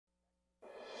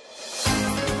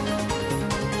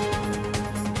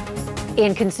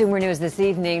In consumer news this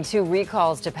evening, 2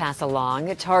 recalls to pass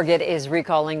along. Target is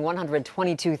recalling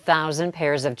 122,000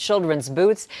 pairs of children's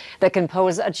boots that can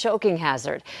pose a choking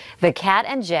hazard. The Cat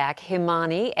and Jack,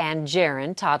 Himani, and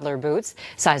Jaren toddler boots,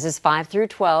 sizes 5 through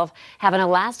 12, have an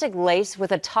elastic lace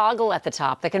with a toggle at the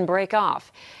top that can break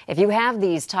off. If you have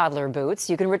these toddler boots,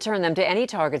 you can return them to any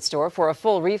Target store for a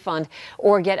full refund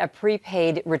or get a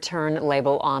prepaid return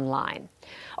label online.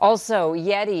 Also,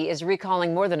 Yeti is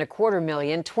recalling more than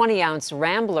 250,000 20-ounce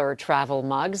Rambler travel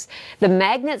mugs. The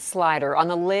magnet slider on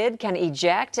the lid can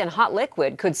eject and hot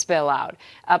liquid could spill out,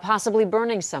 possibly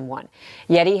burning someone.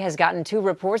 Yeti has gotten 2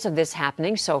 reports of this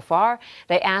happening so far.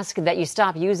 They ask that you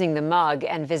stop using the mug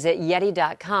and visit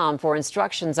Yeti.com for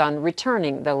instructions on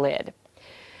returning the lid.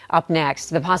 Up next,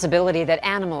 the possibility that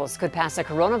animals could pass a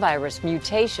coronavirus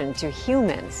mutation to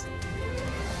humans.